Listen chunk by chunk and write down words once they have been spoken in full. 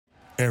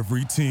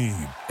Every team,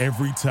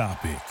 every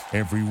topic,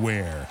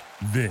 everywhere.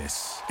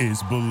 This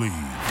is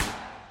Believe.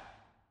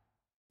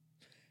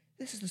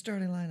 This is the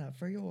starting lineup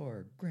for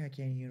your Grand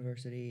Canyon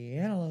University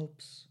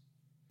Antelopes.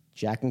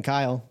 Jack and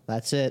Kyle,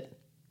 that's it.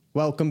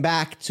 Welcome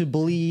back to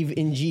Believe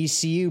in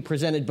GCU,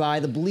 presented by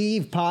the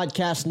Believe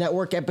Podcast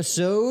Network,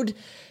 episode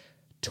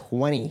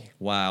 20.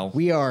 Wow.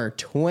 We are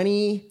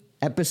 20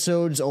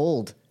 episodes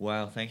old.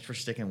 Wow, thanks for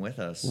sticking with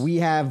us. We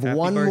have Happy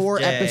one more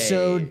birthday.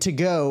 episode to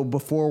go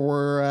before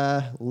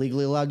we're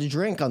legally allowed to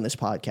drink on this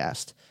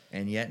podcast.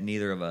 And yet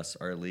neither of us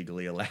are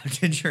legally allowed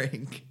to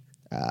drink.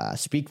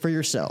 Speak for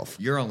yourself.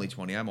 You're only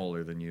 20. I'm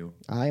older than you.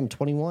 I am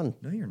 21.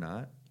 No, you're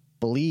not.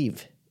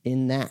 Believe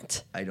in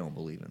that. I don't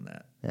believe in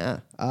that.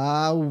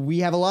 Yeah. We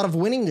have a lot of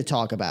winning to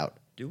talk about.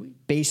 Do we?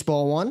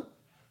 Baseball won.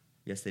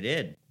 Yes, they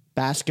did.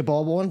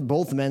 Basketball won.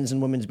 Both men's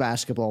and women's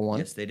basketball won.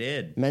 Yes, they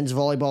did. Men's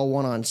volleyball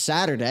won on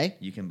Saturday.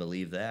 You can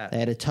believe that. They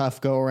had a tough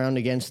go-around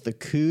against the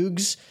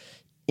Cougs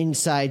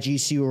inside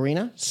GCU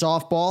Arena.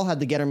 Softball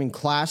had the Getterman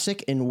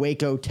Classic in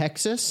Waco,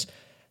 Texas.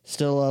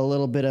 Still a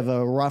little bit of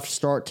a rough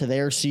start to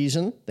their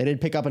season. They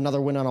did pick up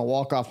another win on a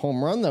walk-off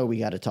home run, though, we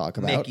got to talk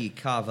about. Mickey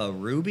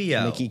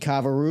Cava-Rubio. Mickey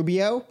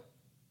Cava-Rubio.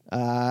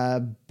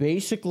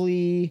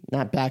 Basically,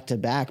 not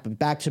back-to-back, but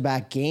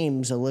back-to-back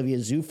games. Olivia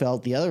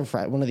Zufelt,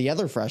 one of the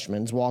other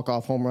freshmen,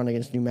 walk-off home run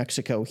against New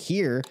Mexico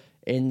here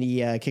in the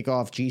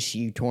kickoff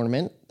GCU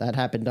tournament. That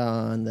happened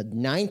on the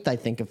 9th, I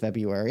think, of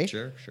February.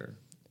 Sure.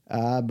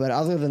 But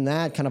other than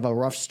that, kind of a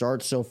rough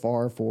start so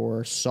far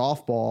for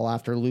softball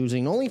after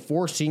losing only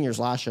 4 seniors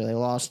last year. They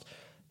lost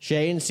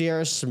Shay and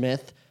Sierra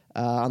Smith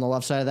on the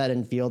left side of that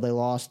infield. They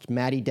lost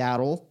Maddie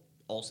Dowdle.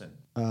 Olsen.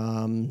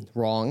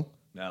 Wrong.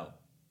 No.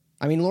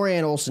 I mean,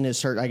 Lorianne Olsen is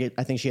hurt.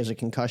 I think she has a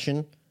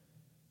concussion.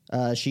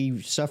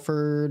 She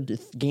suffered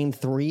game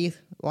 3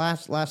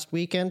 last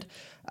weekend.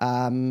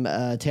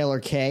 Taylor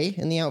Kay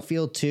in the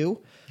outfield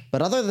too.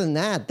 But other than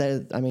that,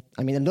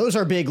 I mean, those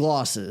are big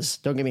losses.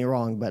 Don't get me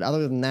wrong. But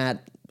other than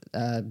that,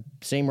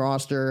 same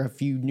roster, a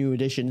few new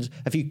additions,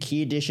 a few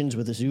key additions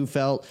with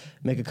Zufelt,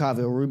 Mickey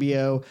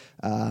Cava-Rubio.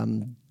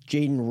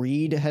 Jaden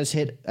Reed has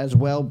hit as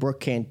well. Brooke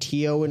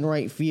Cantillo in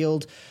right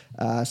field.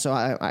 So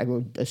I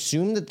would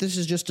assume that this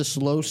is just a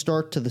slow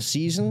start to the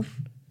season.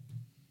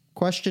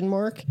 Question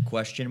mark?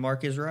 Question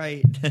mark is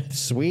right.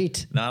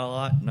 Sweet. Not a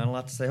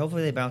lot to say.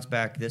 Hopefully they bounce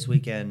back this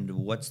weekend.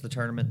 What's the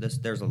tournament?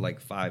 There's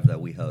like 5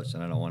 that we host,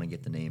 and I don't want to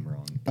get the name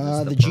wrong.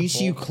 The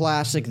GCU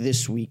Classic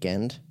this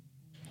weekend.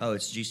 Oh,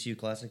 it's GCU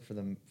Classic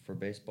for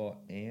baseball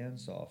and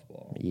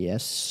softball.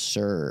 Yes,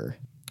 sir.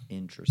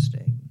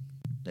 Interesting.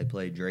 They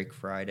play Drake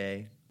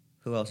Friday.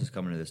 Who else is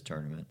coming to this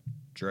tournament?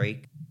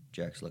 Drake.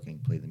 Jack's looking.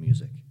 Play the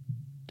music.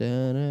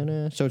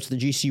 Da-na-na. So it's the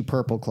GCU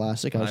Purple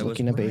Classic. I was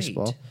looking at right.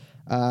 baseball.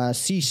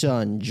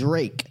 CSUN,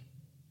 Drake.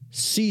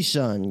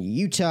 CSUN,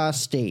 Utah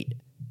State.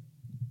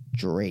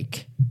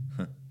 Drake.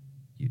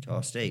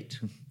 Utah State.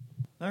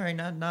 All right,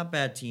 not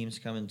bad teams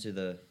coming to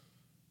the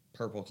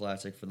Purple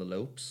Classic for the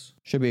Lopes.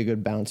 Should be a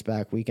good bounce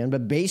back weekend.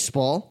 But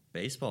baseball.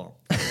 Baseball.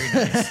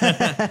 Very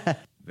nice.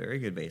 Very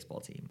good baseball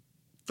team.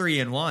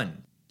 3-1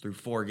 through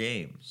 4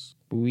 games.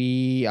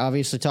 We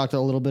obviously talked a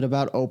little bit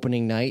about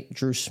opening night.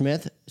 Drew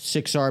Smith,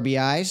 6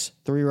 RBIs,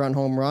 3-run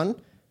home run.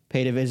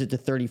 Paid a visit to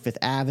 35th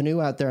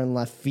Avenue out there in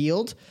left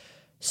field.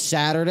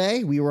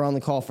 Saturday, we were on the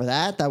call for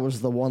that. That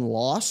was the one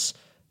loss.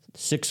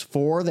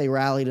 6-4, they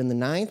rallied in the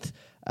 9th.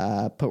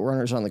 Put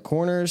runners on the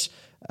corners.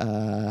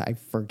 I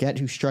forget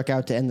who struck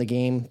out to end the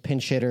game.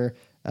 Pinch hitter.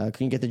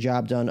 Couldn't get the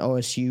job done.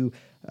 OSU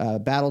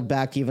battled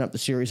back to even up the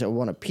series at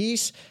 1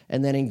 apiece.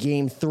 And then in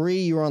game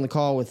 3, you were on the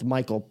call with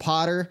Michael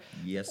Potter.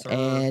 Yes, sir.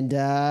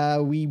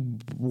 And we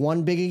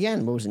won big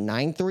again. What was it,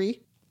 9-3?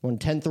 Won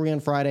 10-3 on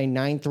Friday,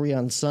 9-3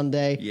 on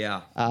Sunday.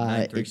 Yeah,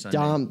 9-3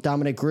 Sunday.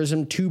 Dominic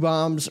Grissom, 2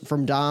 bombs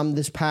from Dom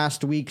this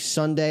past week,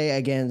 Sunday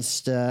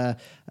against the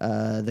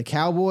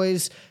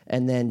Cowboys,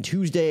 and then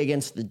Tuesday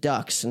against the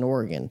Ducks in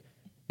Oregon.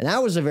 And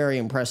that was a very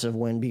impressive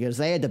win because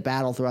they had to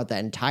battle throughout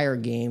that entire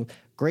game.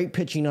 Great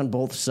pitching on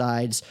both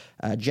sides.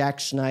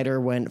 Jack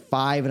Snyder went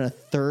 5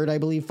 1/3, I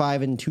believe,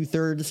 5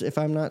 2/3, if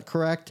I'm not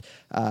correct.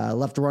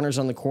 Left runners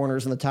on the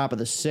corners in the top of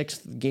the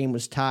 6th. The game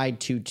was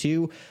tied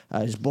 2-2.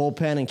 His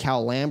bullpen and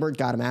Cal Lambert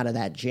got him out of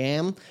that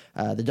jam.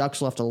 The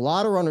Ducks left a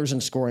lot of runners in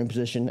scoring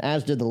position,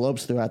 as did the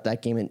Lopes throughout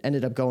that game, and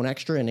ended up going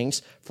extra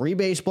innings. Free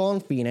baseball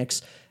in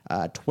Phoenix.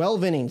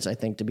 12 innings, I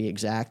think, to be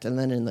exact. And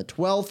then in the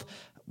 12th,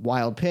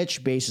 wild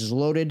pitch, bases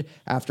loaded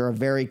after a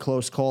very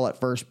close call at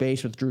first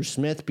base with Drew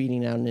Smith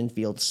beating out an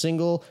infield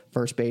single.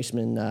 First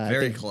baseman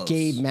very close.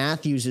 Gabe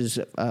Matthews'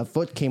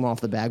 foot came off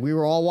the bag. We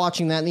were all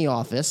watching that in the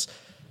office.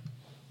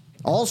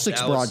 All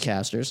 6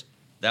 broadcasters.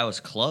 That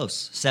was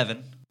close.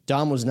 7.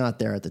 Dom was not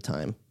there at the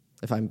time,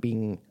 if I'm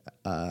being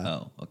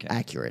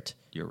accurate.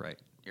 You're right.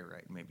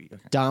 Maybe.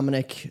 Okay.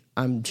 Dominic,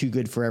 I'm too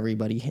good for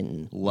everybody.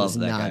 Hinton. Love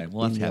that guy.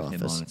 We'll have to have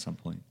him office. on at some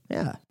point.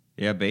 Yeah.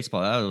 Yeah,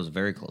 baseball. That was a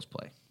very close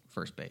play.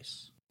 First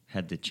base.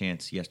 Had the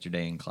chance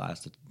yesterday in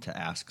class to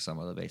ask some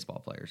of the baseball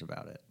players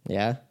about it.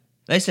 Yeah?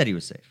 They said he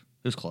was safe.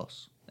 It was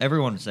close.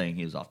 Everyone was saying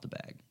he was off the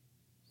bag.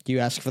 Do you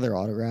ask for their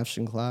autographs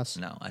in class?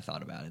 No, I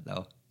thought about it,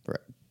 though.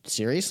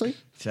 Seriously?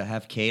 To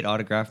have Kate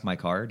autograph my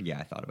card? Yeah,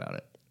 I thought about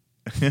it.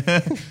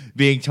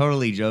 Being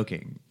totally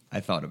joking.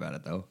 I thought about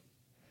it, though.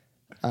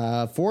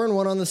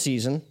 4-1 on the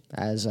season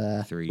as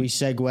Three we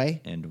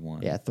segue. and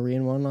 1. Yeah,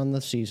 3-1 on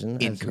the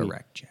season.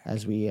 Incorrect, Jack.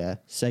 As we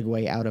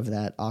segue out of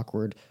that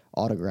awkward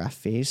autograph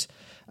phase.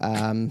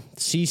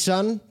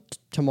 CSUN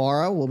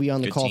tomorrow. We'll be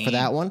on the Good call for team.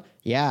 that one.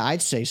 Yeah,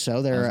 I'd say so. I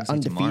was They're gonna say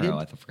undefeated. Tomorrow.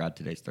 I forgot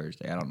today's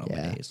Thursday. I don't know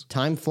my days.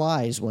 Time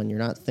flies when you're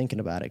not thinking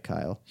about it,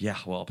 Kyle. Yeah,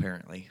 well,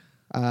 apparently.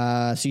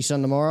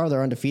 CSUN tomorrow.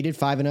 They're undefeated,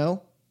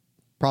 5-0.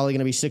 Probably going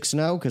to be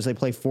 6-0 because they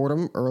play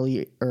Fordham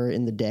early or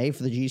in the day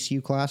for the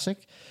GCU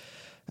Classic.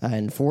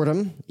 And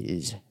Fordham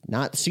is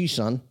not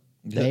CSUN.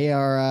 They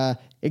are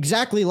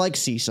exactly like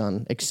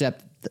CSUN,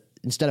 except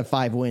instead of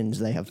 5 wins,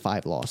 they have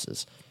 5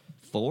 losses.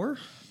 4?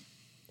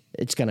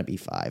 It's going to be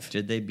 5.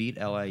 Did they beat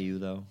LIU,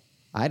 though?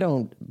 I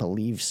don't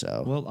believe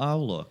so. Well,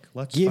 I'll look.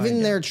 Let's Given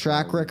find their out.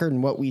 track record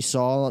and what we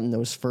saw in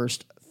those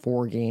first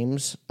 4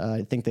 games,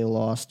 I think they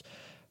lost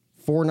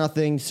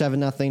 4-0,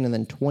 7-0, and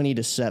then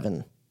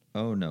 20-7.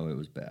 Oh, no, it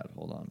was bad.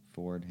 Hold on.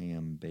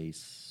 Fordham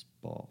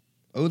baseball.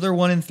 Oh, they're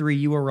 1-3.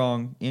 You were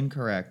wrong.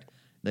 Incorrect.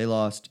 They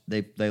lost.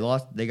 They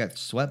lost. They got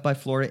swept by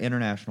Florida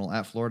International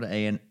at Florida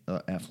A&M. I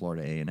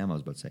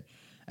was about to say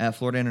at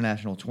Florida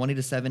International,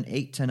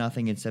 20-7,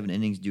 8-0 in 7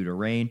 innings due to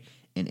rain,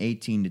 and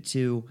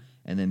 18-2,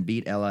 and then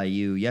beat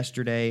LIU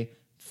yesterday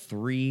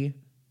 3-0.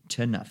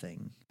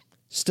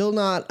 Still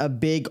not a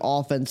big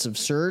offensive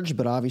surge,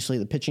 but obviously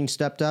the pitching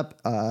stepped up.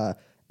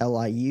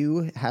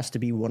 LIU has to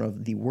be one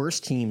of the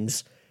worst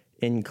teams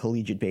in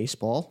collegiate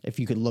baseball. If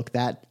you could look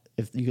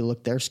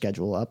their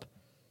schedule up.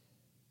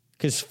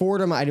 Because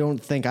Fordham, I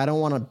don't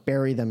want to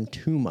bury them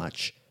too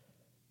much,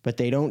 but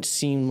they don't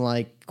seem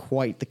like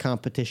quite the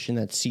competition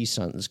that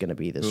CSUN is going to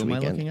be this Who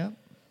weekend. am I looking up?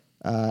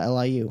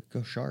 LIU.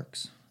 Go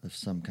Sharks of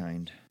some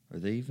kind. Are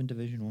they even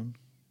Division One?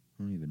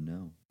 I don't even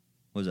know.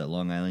 What is that,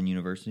 Long Island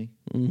University?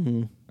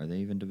 Mm-hmm. Are they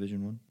even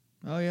Division One?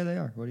 Oh, yeah, they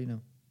are. What do you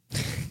know?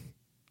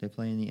 They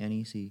play in the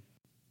NEC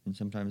and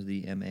sometimes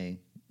the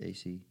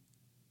MAAC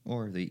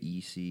or the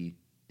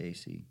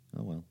ECAC.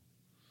 Oh, well.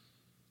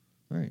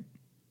 All right.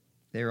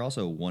 They are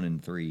also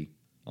 1-3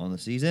 on the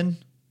season.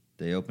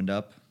 They opened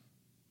up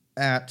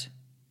at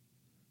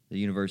the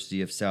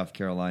University of South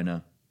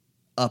Carolina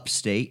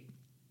upstate.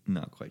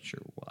 Not quite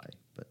sure why,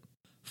 but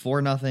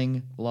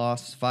 4-0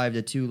 loss,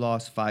 5-2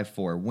 loss,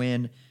 5-4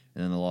 win,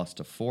 and then the loss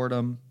to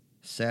Fordham.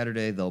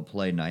 Saturday they'll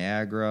play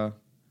Niagara.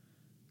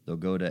 They'll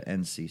go to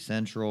NC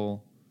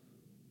Central.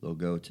 They'll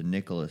go to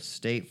Nicholas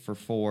State for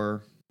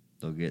 4.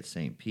 They'll get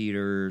St.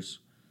 Peter's,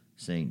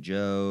 St.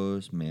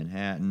 Joe's,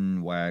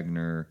 Manhattan,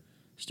 Wagner,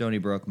 Stony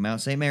Brook,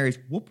 Mount St. Mary's,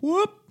 whoop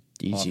whoop.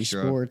 DC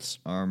Hofstra, Sports.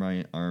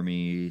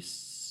 Army,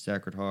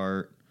 Sacred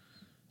Heart,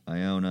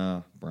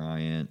 Iona,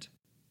 Bryant,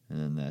 and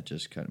then that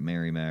just cut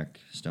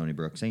Merrimack, Stony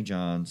Brook, St.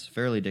 John's,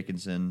 Fairleigh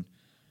Dickinson,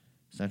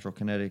 Central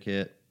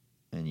Connecticut,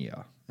 and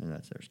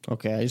that's theirs.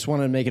 Okay, I just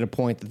wanted to make it a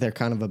point that they're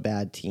kind of a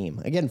bad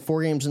team. Again,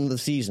 4 games into the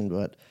season,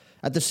 but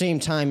at the same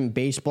time,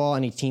 baseball,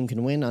 any team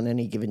can win on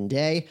any given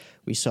day.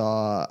 We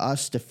saw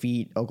us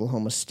defeat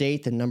Oklahoma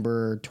State, the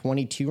number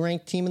 22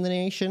 ranked team in the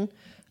nation,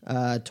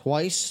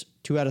 twice,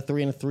 2 out of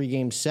 3 in a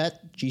 3-game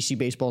set. GC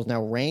Baseball is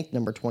now ranked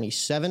number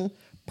 27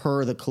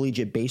 per the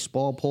Collegiate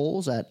Baseball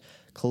polls at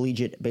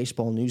Collegiate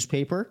Baseball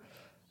Newspaper.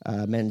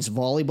 Men's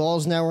volleyball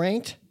is now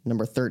ranked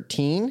number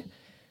 13.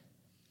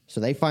 So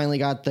they finally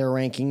got their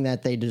ranking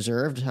that they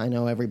deserved. I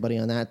know everybody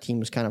on that team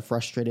was kind of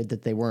frustrated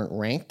that they weren't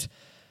ranked.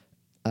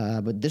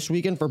 But this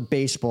weekend for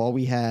baseball,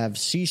 we have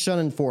CSUN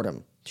and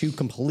Fordham, 2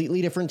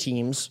 completely different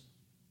teams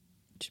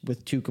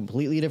with 2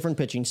 completely different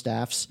pitching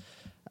staffs.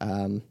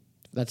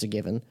 That's a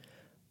given.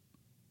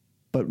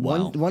 But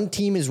one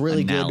team is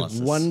really Analysis.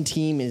 good. One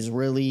team is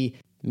really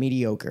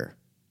mediocre.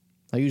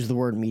 I use the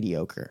word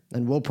mediocre.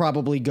 And we'll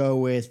probably go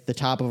with the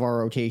top of our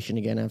rotation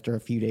again after a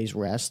few days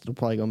rest. We'll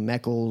probably go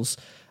Meckles,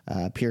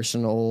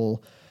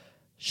 Pearson-Ole,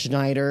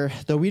 Schneider.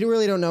 Though we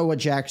really don't know what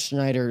Jack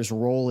Schneider's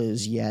role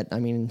is yet. I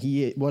mean,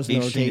 he was in the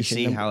Interesting to rotation.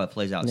 see how it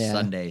plays out Yeah.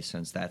 Sunday,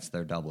 since that's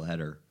their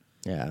doubleheader.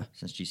 Yeah.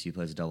 Since GC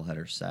plays a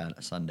doubleheader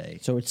Sunday.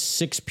 So it's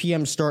 6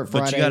 p.m. start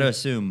Friday. But you got to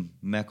assume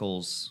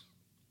Meckles,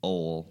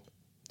 Ole,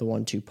 the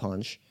 1-2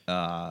 punch.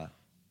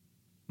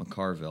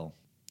 McCarville,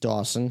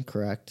 Dawson,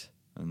 correct.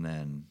 and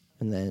then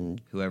And then,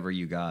 whoever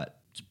you got,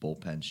 it's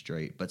bullpen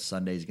straight. But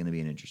Sunday's going to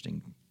be an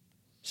interesting.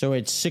 so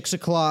it's 6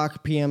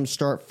 o'clock p.m.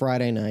 start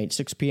Friday night,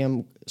 6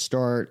 p.m.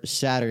 start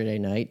Saturday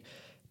night,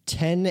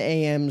 10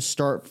 a.m.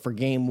 start for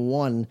game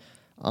 1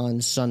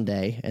 on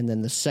Sunday. And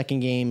then the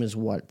second game is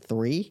what,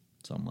 3?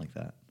 Something like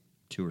that.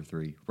 2 or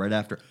 3. Right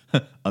after.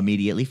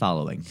 Immediately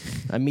following.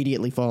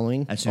 Immediately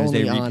following. As soon as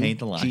only they on repaint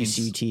the lines.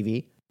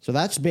 GCTV. So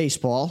that's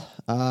baseball.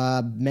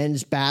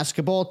 Men's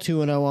basketball,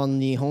 2-0 on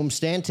the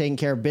homestand, taking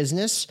care of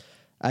business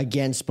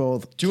against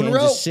both 2 in a row.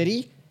 Kansas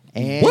City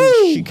and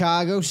Woo!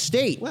 Chicago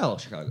State. Well,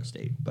 Chicago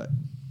State, but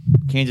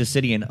Kansas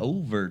City in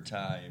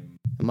overtime.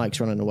 Mike's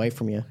running away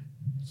from you.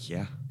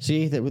 Yeah.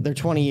 See, they're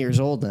 20 years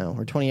old now,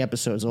 or 20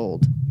 episodes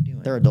old.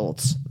 doing? They're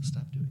adults. Let's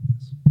stop doing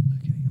this.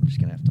 just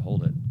going to have to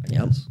hold it, I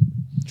Yep. guess.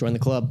 Join the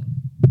club.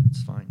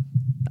 It's fine.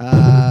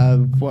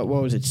 What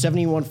was it?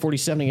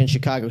 71-47 against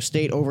Chicago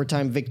State.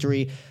 Overtime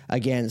victory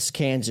against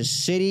Kansas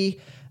City.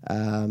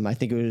 I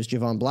think it was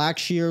Javon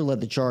Blackshear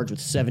led the charge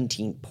with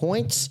 17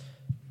 points.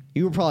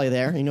 You were probably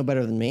there. You know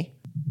better than me.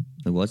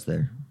 Who was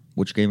there?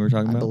 Which game were we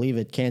talking I about? believe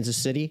it. Kansas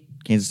City.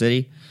 Kansas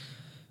City?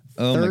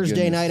 Oh, my Thursday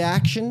goodness. night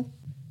action.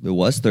 It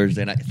was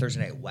Thursday night.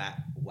 Thursday night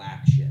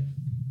whack shit.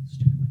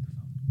 Stupid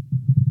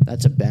microphone.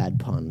 That's a bad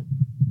pun.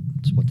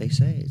 It's what they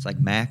say. It's like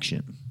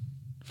Maction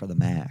for the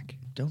Mac.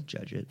 Don't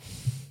judge it.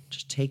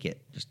 Just take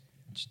it. Just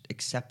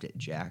accept it,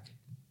 Jack.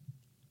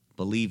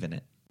 Believe in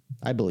it.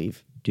 I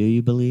believe. Do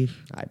you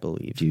believe? I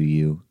believe. Do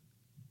you?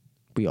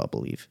 We all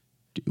believe.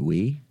 Do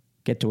we?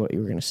 Get to what you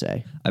were going to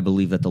say. I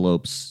believe that the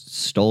Lopes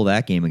stole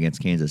that game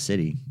against Kansas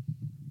City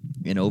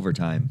in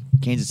overtime.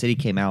 Kansas City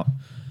came out,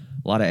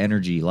 a lot of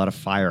energy, a lot of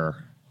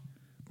fire,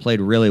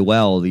 played really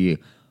well. The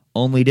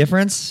only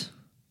difference,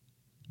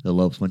 the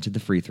Lopes went to the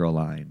free throw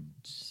line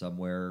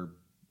somewhere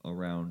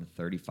around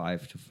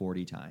 35 to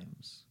 40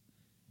 times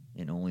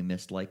and only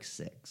missed like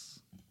 6,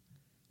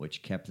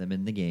 which kept them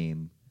in the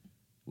game,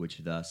 which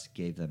thus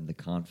gave them the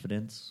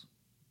confidence,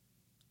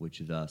 which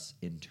thus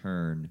in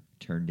turn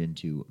turned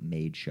into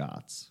made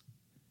shots,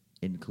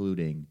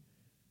 including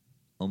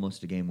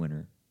almost a game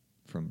winner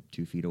from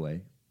 2 feet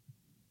away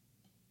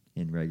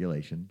in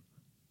regulation.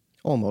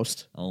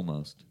 Almost.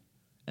 Almost.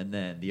 And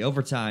then the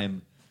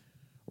overtime,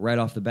 right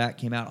off the bat,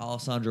 came out.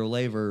 Alessandro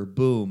Laver,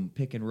 boom,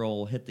 pick and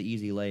roll, hit the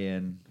easy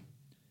lay-in.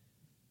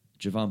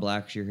 Javon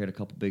Blackshear hit a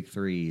couple big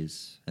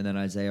threes. And then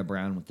Isaiah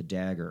Brown with the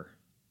dagger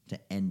to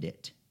end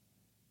it.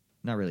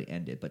 Not really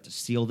end it, but to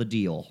seal the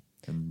deal.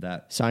 And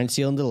that Signed,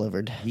 sealed, and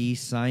delivered. he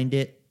signed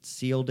it,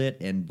 sealed it,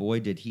 and boy,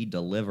 did he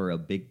deliver a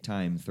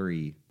big-time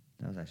 3.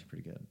 That was actually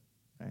pretty good.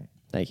 I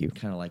Thank you.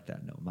 kind of like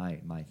that. No,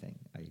 my thing.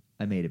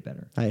 I made it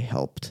better. I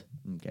helped.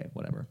 Okay,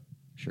 whatever.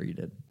 Sure you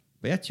did.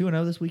 But yeah,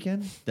 2-0 this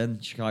weekend.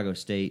 Then Chicago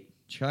State.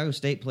 Chicago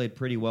State played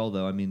pretty well,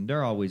 though. I mean,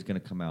 they're always going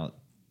to come out,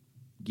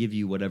 give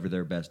you whatever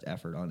their best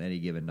effort on any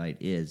given night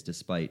is,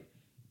 despite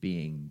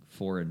being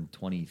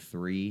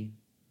 4-23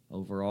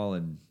 overall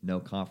and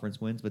no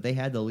conference wins. But they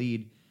had the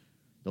lead.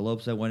 The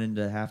Lopes that went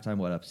into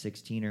halftime, up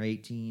 16 or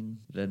 18?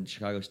 Then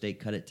Chicago State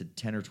cut it to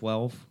 10 or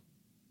 12.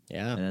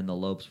 Yeah. And then the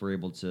Lopes were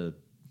able to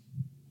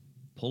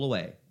pull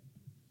away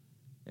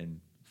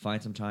and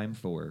find some time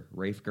for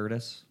Rafe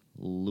Curtis,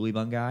 Louis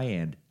Bungai,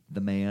 and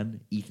the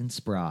man, Ethan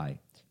Spry.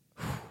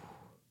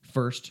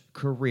 First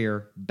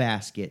career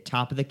basket,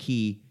 top of the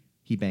key.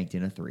 He banked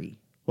in a 3.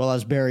 Well,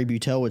 as Barry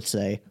Butel would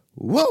say,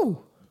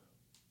 whoa!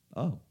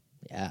 Oh.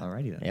 Yeah.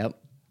 Alrighty then. Yep.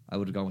 I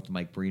would have gone with the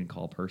Mike Breen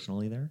call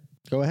personally there.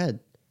 Go ahead.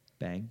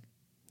 Bang.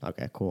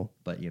 Okay, cool.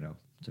 But,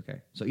 it's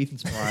okay. So Ethan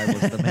Spry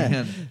was the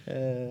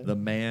man. The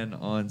man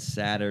on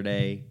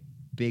Saturday.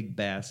 Big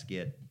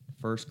basket.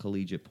 First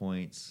collegiate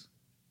points.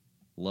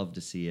 Love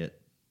to see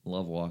it.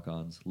 Love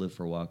walk-ons. Live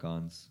for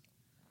walk-ons.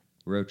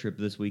 Road trip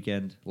this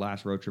weekend.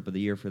 Last road trip of the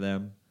year for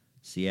them.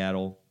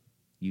 Seattle.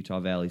 Utah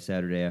Valley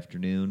Saturday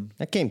afternoon.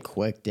 That came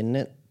quick, didn't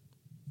it?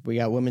 We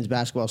got women's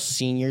basketball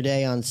senior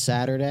day on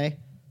Saturday.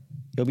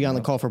 You'll be on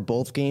the call for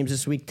both games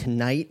this week.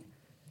 Tonight.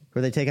 Who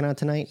are they taking on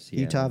tonight?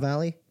 Seattle. Utah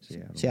Valley?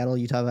 Seattle.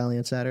 Utah Valley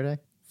on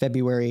Saturday.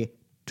 February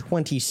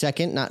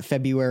 22nd, not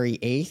February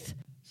 8th.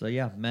 So,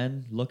 yeah,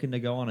 men looking to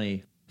go on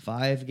a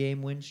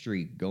 5-game win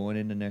streak going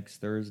into next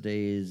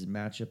Thursday's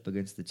matchup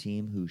against the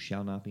team who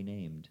shall not be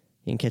named.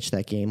 You can catch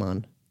that game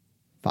on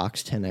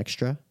Fox 10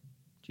 Extra.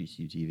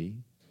 GCU TV.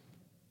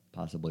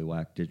 Possibly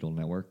WAC Digital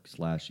Network /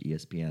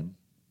 ESPN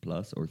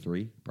Plus or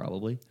 3,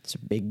 probably. It's a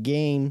big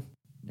game.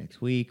 Next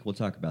week. We'll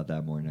talk about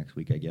that more next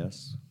week, I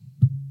guess.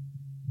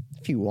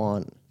 If you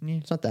want. Yeah.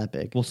 It's not that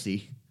big. We'll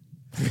see.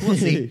 We'll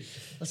see.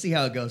 Let's see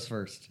how it goes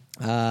first.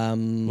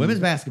 Women's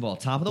basketball,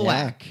 top of the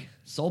Yeah. WAC.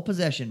 Sole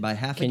possession by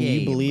half a Can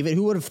game. you believe it?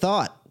 Who would have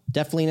thought?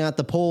 Definitely not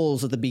the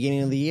polls at the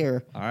beginning of the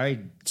year.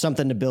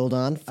 Something to build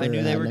on for I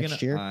knew they were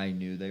next year. I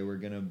knew they were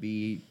gonna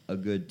be a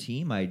good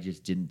team. I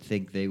just didn't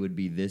think they would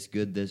be this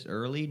good this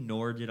early,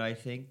 nor did I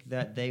think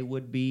that they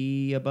would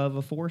be above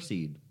a 4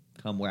 seed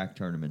come WAC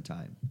tournament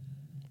time.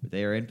 But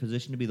they are in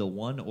position to be the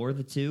 1 or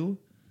the 2,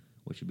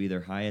 which would be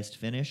their highest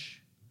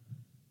finish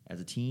as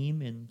a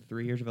team in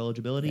 3 years of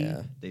eligibility.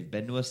 Yeah. They've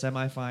been to a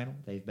semifinal.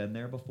 They've been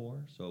there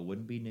before, so it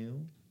wouldn't be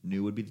new.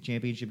 New would be the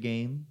championship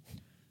game.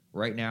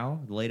 Right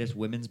now, the latest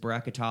women's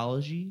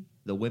bracketology,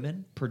 the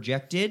women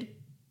projected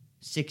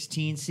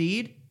 16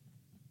 seed.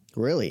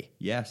 Really?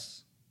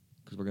 Yes,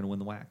 because we're going to win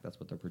the WAC.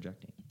 That's what they're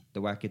projecting.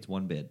 The WAC gets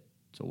 1 bid.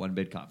 So 1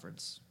 bid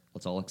conference.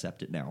 Let's all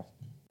accept it now.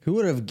 Who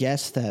would have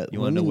guessed that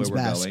You wanna know women's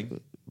where we're basket?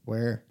 going?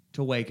 Where?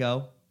 To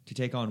Waco to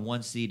take on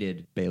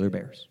 1-seeded Baylor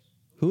Bears.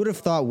 Who would have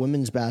thought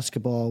women's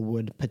basketball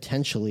would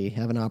potentially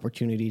have an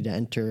opportunity to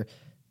enter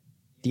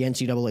the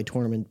NCAA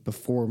tournament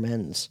before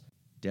men's?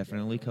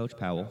 Definitely Coach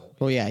Powell.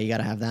 Well, yeah, you got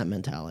to have that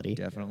mentality.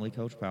 Definitely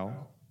Coach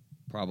Powell.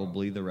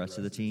 Probably the rest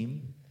of the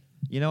team.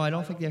 I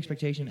don't think the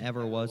expectation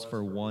ever was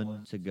for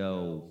one to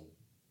go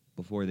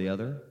before the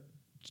other.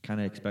 Just kind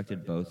of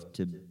expected both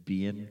to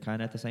be in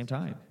kind of at the same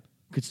time.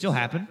 Could still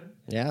happen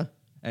Yeah.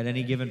 at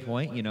any given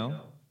point.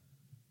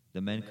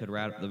 The men could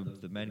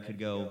the men could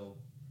go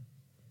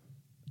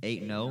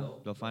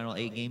 8-0 the final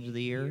 8 games of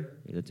the year.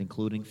 That's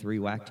including 3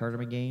 WAC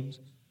tournament games.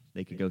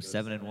 They could go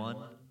 7-1,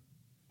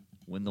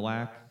 win the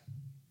WAC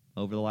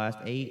over the last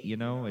 8.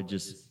 It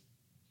just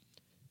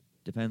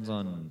depends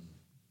on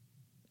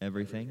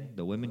everything.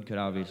 The women could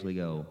obviously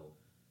go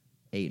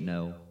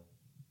 8-0.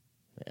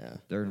 Yeah.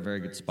 They're in a very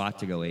good spot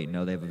to go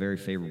 8-0. They have a very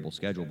favorable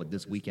schedule, but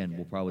this weekend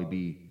will probably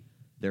be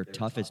their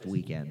toughest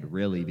weekend,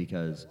 really,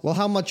 because Well,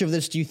 how much of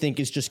this do you think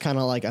is just kind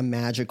of like a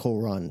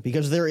magical run?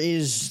 Because there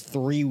is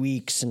 3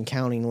 weeks and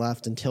counting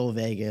left until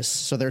Vegas,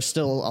 so there's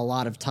still a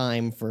lot of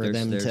time for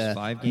them there's to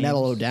 5 games.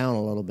 mellow down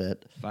a little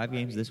bit. 5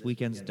 games this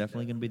weekend's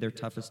definitely going to be their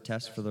toughest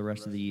test for the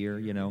rest of the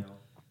year.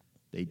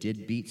 They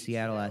did beat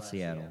Seattle at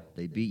Seattle.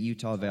 They beat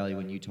Utah Valley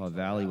when Utah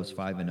Valley was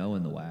 5-0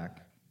 in the WAC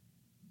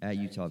at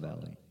Utah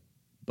Valley.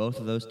 Both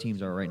of those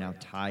teams are right now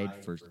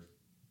tied for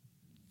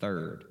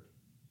 3rd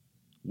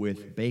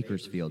with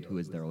Bakersfield, who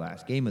is their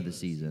last game of the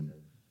season.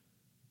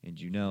 And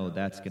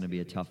that's going to be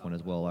a tough one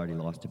as well. Already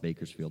lost to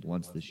Bakersfield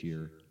once this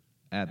year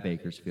at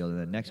Bakersfield. And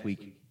then next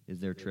week is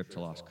their trip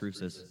to Las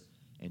Cruces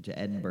and to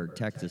Edinburgh,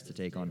 Texas, to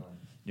take on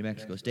New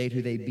Mexico State,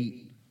 who they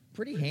beat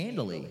pretty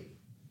handily.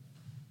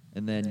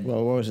 And then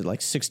Well, what was it,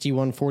 like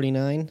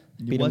 61-49?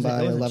 Beat them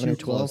by 11 or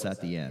too close 12?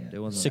 at the end. It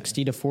wasn't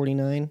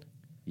 60-49?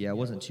 Yeah, it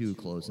wasn't too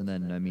close. And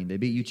then, they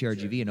beat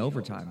UTRGV in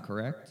overtime,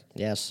 correct?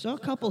 Yes. So a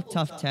couple of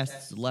tough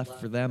tests left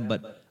for them,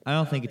 but I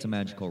don't think it's a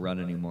magical run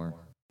anymore.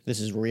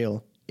 This is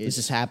real. This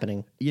is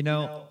happening.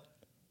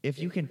 If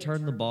you can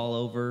turn the ball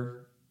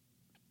over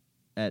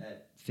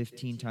at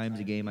 15 times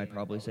a game, I'd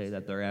probably say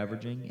that they're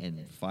averaging,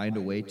 and find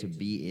a way to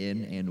be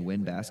in and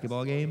win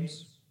basketball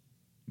games,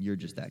 you're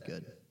just that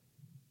good.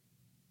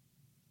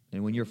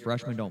 And when your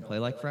freshmen don't play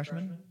like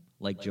freshmen,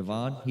 like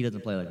Javon, he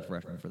doesn't play like a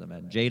freshman for the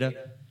men. Jada,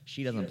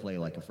 she doesn't play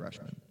like a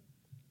freshman.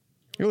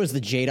 It was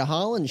the Jada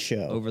Holland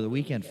show. Over the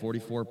weekend,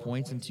 44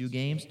 points in 2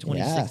 games,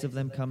 26 of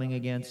them coming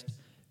against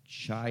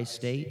Chi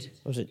State.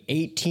 What was it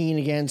 18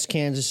 against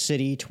Kansas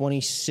City,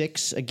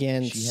 26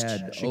 against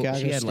Chicago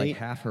State? Like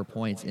half her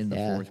points in the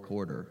 4th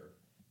quarter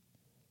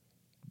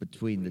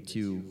between the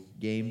 2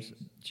 games.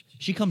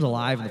 She comes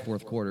alive in the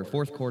 4th quarter.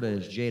 4th quarter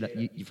is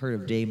Jada. You've heard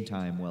of Dame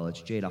time. Well,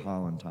 it's Jada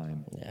Holland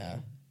time. Yeah.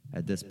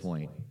 At this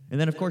point. And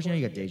then, of course,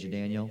 you got Deja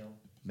Daniel,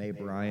 Mae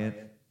Bryant,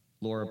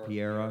 Laura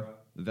Piera,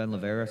 Ven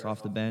Laveris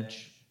off the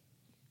bench.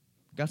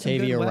 Got some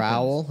Tavia good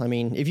Rowell. I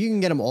mean, if you can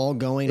get them all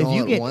going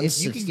at once,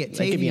 if you can get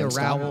they could be Tavia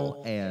unstoppable.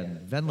 Rowell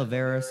and Ven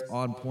Laveris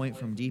on point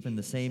from deep in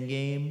the same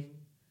game,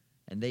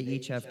 and they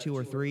each have 2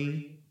 or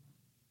 3,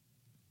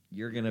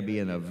 you're going to be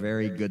in a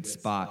very good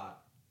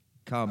spot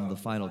come the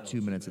final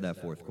 2 minutes of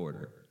that 4th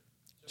quarter.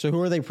 So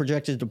who are they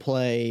projected to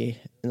play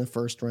in the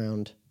first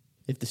round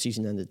if the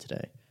season ended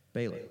today?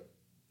 Baylor.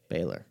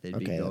 They'd be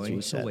Okay, that's what going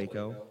you to said.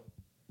 Waco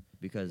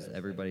because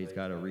everybody's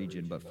got a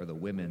region, but for the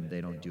women, they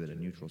don't do it at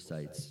neutral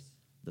sites.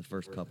 The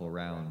first couple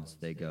rounds,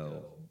 they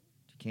go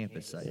to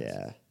campus sites.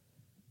 Yeah.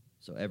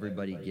 So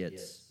everybody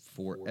gets,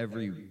 for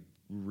every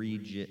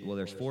region, well,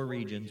 there's 4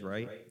 regions,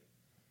 right?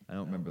 I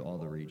don't remember all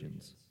the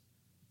regions.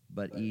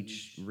 But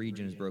each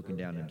region is broken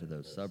down into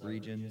those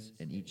sub-regions,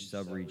 and each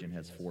sub-region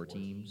has 4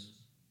 teams.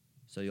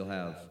 So you'll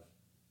have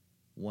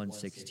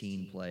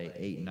 1-16 play,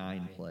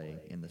 8-9 play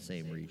in the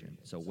same region.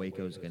 So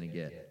Waco's going to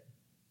get,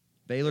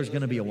 Baylor's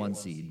going to be a 1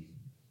 seed,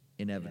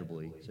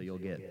 inevitably. So you'll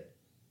get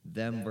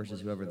them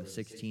versus whoever the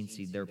 16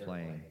 seed they're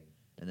playing,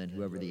 and then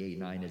whoever the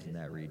 8-9 is in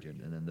that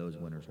region, and then those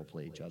winners will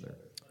play each other.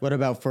 What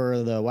about for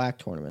the WAC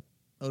tournament?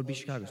 Oh, it would be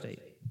Chicago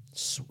State.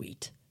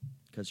 Sweet.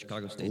 Because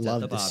Chicago State's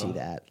Love at the to bottom. see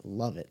that.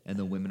 Love it. And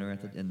the women are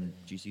and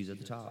GCU's at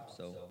the top.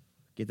 So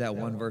get that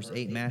 1 versus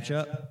 8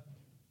 matchup.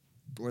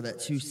 Or that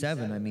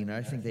 2-7. I mean,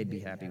 I think they'd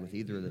be happy with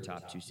either of the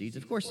top 2 seeds.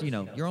 Of course,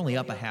 you're only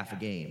up a half a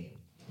game.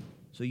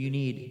 So you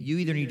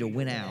either need to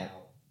win out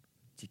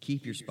to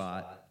keep your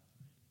spot,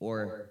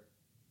 or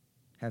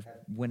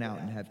win out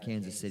and have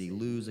Kansas City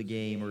lose a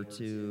game or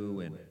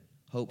 2 and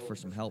hope for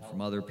some help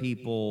from other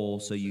people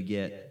so you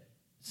get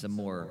some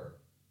more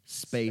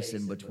space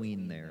in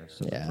between there.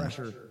 So the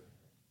pressure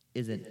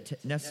isn't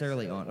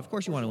necessarily on. Of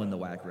course, you want to win the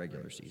WAC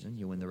regular season.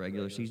 You win the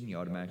regular season, you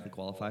automatically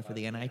qualify for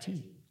the NIT.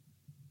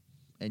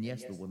 And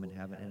yes, the women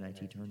have an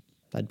NIT tournament.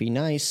 That'd be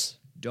nice.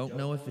 Don't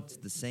know if it's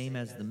the same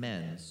as the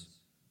men's,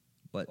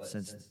 but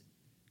since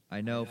I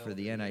know for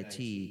the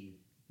NIT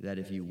that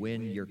if you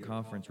win your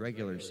conference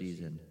regular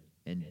season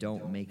and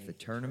don't make the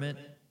tournament,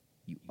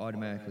 you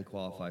automatically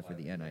qualify for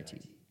the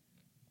NIT.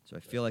 So I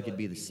feel like it'd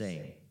be the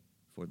same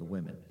for the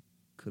women.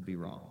 Could be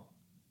wrong,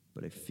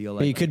 but I feel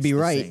like you could it's be the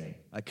right. same.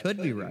 I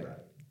could be right.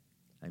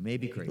 I may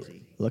be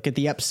crazy. Look at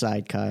the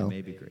upside, I Kyle.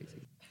 may be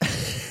crazy.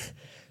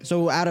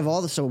 So out of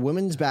all the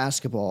women's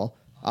basketball,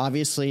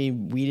 obviously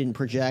we didn't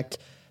project,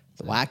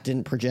 the WAC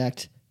didn't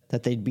project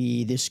that they'd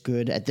be this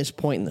good at this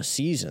point in the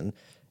season.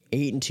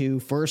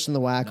 8-2, first in the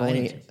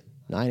WAC,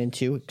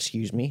 9-2.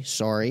 Excuse me,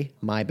 sorry,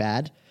 my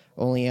bad.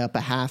 Only up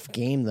a half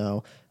game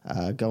though,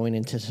 going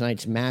into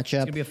tonight's matchup.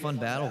 It's gonna be a fun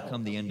battle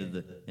come the end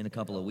of in a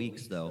couple of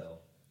weeks though.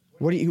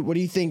 What do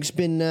you think's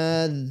been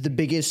the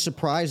biggest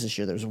surprise this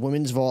year? There's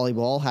women's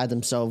volleyball had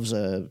themselves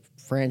a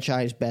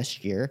franchise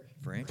best year.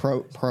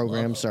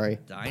 Program best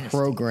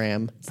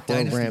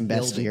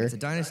year. It's a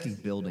dynasty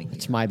building.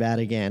 It's my bad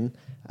again.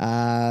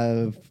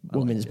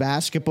 Women's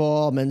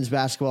basketball, men's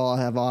basketball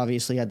have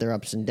obviously had their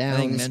ups and downs.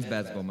 I think men's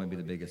basketball might be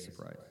the biggest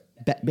surprise.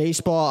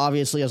 Baseball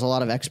obviously has a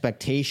lot of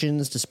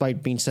expectations,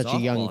 despite being such a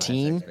young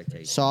team.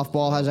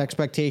 Softball has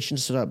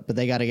expectations, but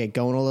they got to get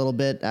going a little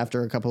bit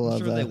after a couple of.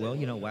 Sure, they will.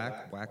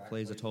 WAC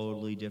plays a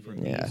totally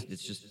different beast. Yeah.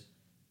 It's just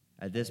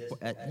at this,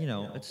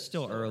 it's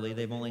still early.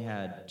 They've only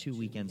had 2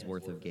 weekends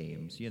worth of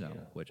games.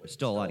 Which is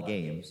still a lot of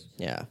games.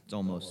 Yeah,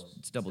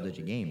 it's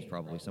double-digit games,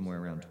 probably somewhere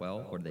around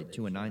 12. Or are they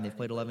 2-9? They've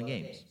played 11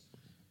 games.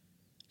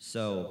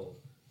 So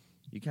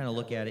you kind of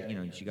look at it.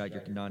 You got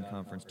your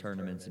non-conference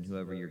tournaments and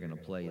whoever you're going to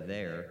play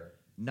there.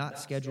 Not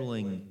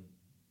scheduling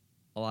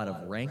a lot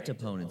of ranked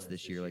opponents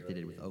this year like they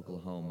did with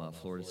Oklahoma,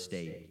 Florida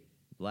State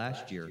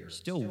last year.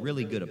 Still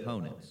really good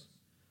opponents.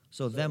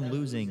 So them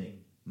losing,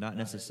 not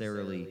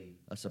necessarily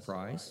a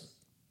surprise,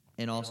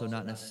 and also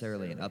not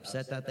necessarily an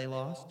upset that they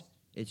lost.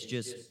 It's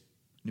just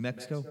New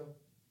Mexico,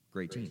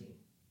 great team.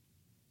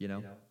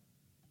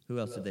 Who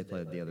else did they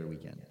play the other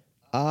weekend?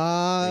 They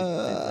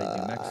played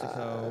New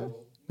Mexico.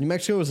 New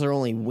Mexico was their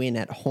only win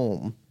at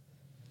home.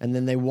 And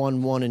then they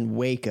won one in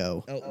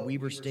Waco.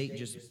 Weber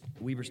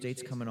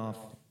State's coming off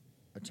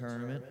a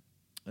tournament,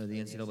 the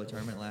NCAA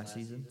tournament last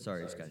season.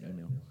 Sorry, I just got an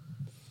email.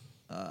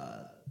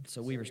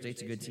 So Weber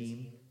State's a good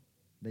team.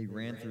 They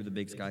ran through the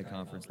Big Sky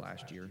Conference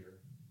last year.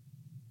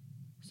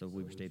 So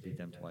Weber State beat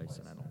them twice,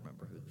 and I don't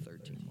remember who the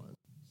third team was.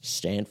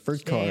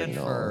 Stanford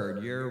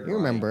Cardinal. You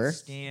remember.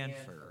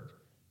 Stanford.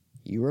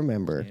 You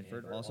remember.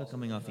 Stanford also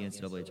coming off the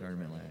NCAA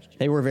tournament last year.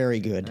 They were very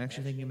good. I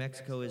actually think New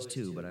Mexico is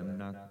too, but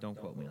don't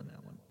quote me on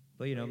that one.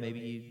 But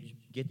maybe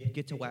you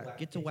get to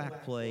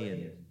WAC play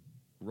and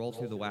roll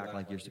through the WAC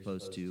like you're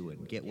supposed to,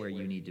 and get where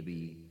you need to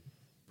be.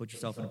 Put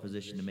yourself in a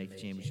position to make the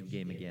championship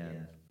game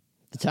again.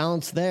 The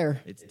talent's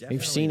there.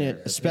 We've seen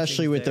it,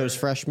 especially with those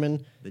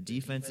freshmen. The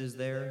defense is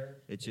there.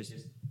 It's just,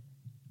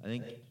 I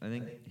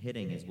think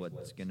hitting is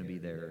what's going to be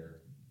their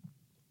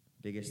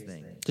biggest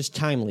thing. Just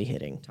timely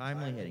hitting.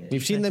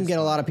 We've seen them get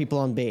a lot of people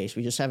on base.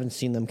 We just haven't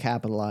seen them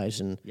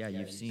capitalize in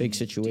you've seen big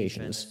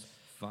situations. Defense,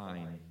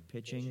 fine.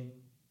 Pitching,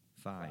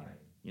 fine.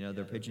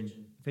 They're pitching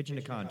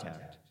to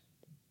contact.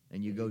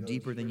 And you go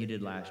deeper than you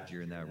did last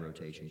year in that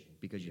rotation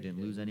because you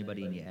didn't lose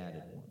anybody and you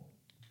added one.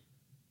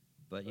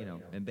 But,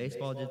 and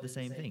baseball did the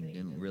same thing.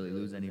 Didn't really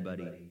lose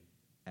anybody.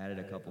 Added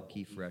a couple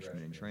key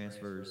freshmen and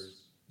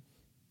transfers.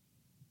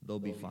 They'll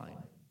be fine.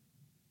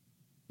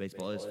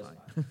 Baseball is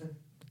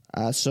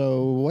fine.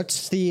 So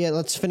let's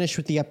finish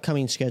with the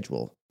upcoming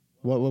schedule.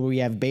 What we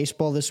have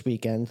baseball this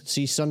weekend.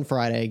 CSUN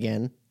Friday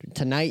again.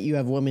 Tonight you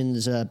have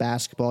women's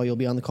basketball. You'll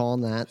be on the call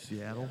on that.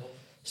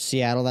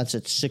 Seattle, that's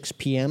at 6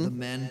 p.m. The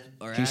men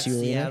are at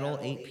Seattle,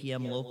 8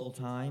 p.m. local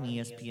time,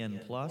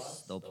 ESPN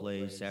Plus. They'll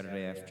play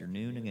Saturday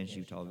afternoon against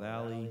Utah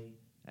Valley,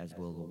 as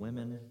will the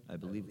women. I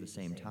believe the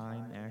same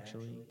time,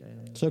 actually.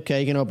 It's okay.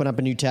 You can open up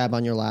a new tab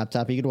on your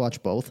laptop. You can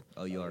watch both.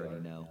 Oh, you already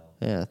know.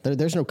 Yeah,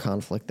 there's no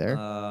conflict there.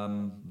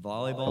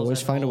 Volleyball.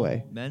 Always find a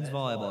way. Men's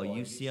volleyball,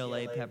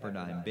 UCLA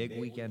Pepperdine. Big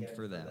weekend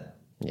for them.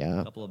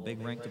 Yeah. A couple of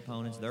big ranked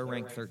opponents. They're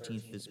ranked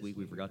 13th this week.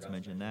 We forgot to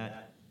mention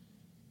that.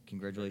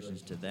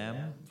 Congratulations to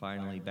them.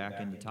 Finally back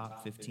in the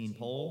top 15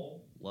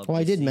 poll.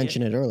 I did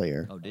mention it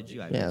earlier. Oh, did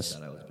you? I yes.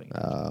 Thought I was paying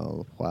attention.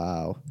 Oh,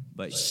 wow.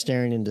 But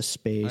staring into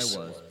space. I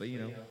was, but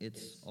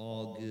it's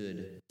all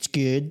good. It's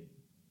good.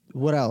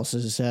 What else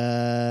is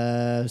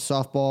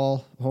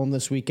softball home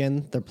this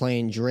weekend? They're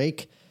playing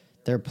Drake.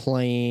 They're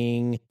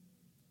playing.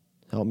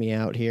 Help me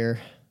out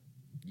here.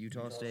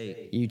 Utah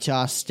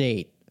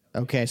State.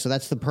 Okay, so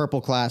that's the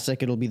Purple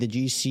Classic. It'll be the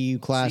GCU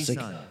Classic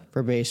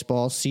for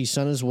baseball.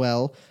 CSUN as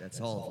well.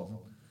 That's all of them.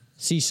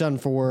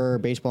 CSUN for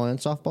baseball and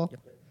softball.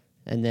 Yep.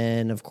 And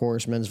then, of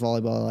course, men's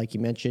volleyball, like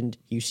you mentioned,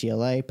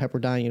 UCLA,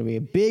 Pepperdine. It'll be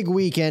a big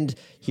weekend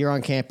here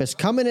on campus.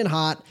 Coming in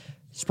hot.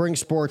 Spring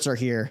sports are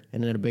here,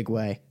 and in a big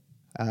way.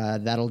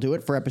 That'll do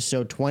it for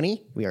episode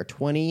 20. We are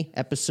 20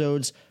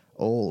 episodes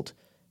old.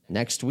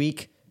 Next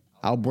week,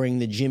 I'll bring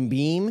the Jim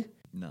Beam.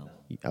 No.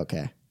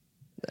 Okay.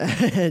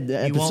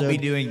 You won't be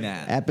doing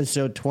that.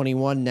 Episode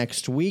 21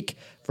 next week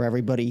for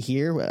everybody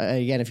here.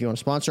 Again, if you want to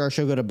sponsor our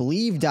show, go to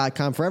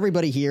Believe.com. For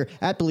everybody here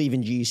at Believe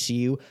in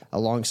GCU,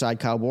 alongside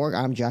Kyle Borg,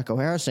 I'm Jack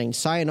O'Hara saying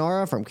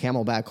sayonara from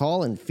Camelback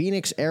Hall in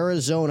Phoenix,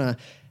 Arizona.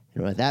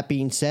 And with that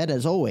being said,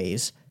 as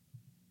always,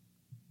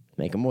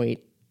 make them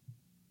wait.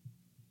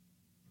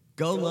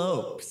 Go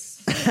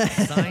Lopes.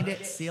 Signed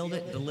it, sealed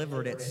it,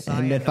 delivered it.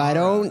 Sayonara. And if I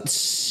don't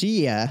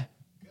see ya,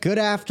 good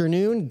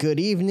afternoon, good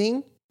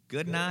evening.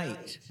 Good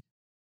night.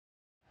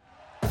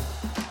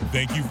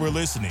 Thank you for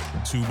listening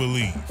to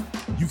Believe.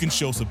 You can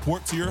show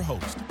support to your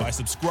host by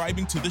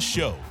subscribing to the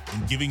show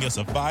and giving us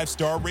a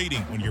 5-star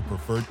rating on your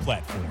preferred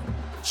platform.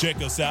 Check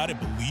us out at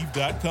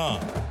Believe.com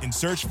and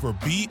search for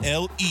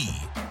BLEAV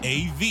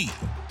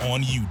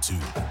on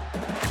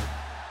YouTube.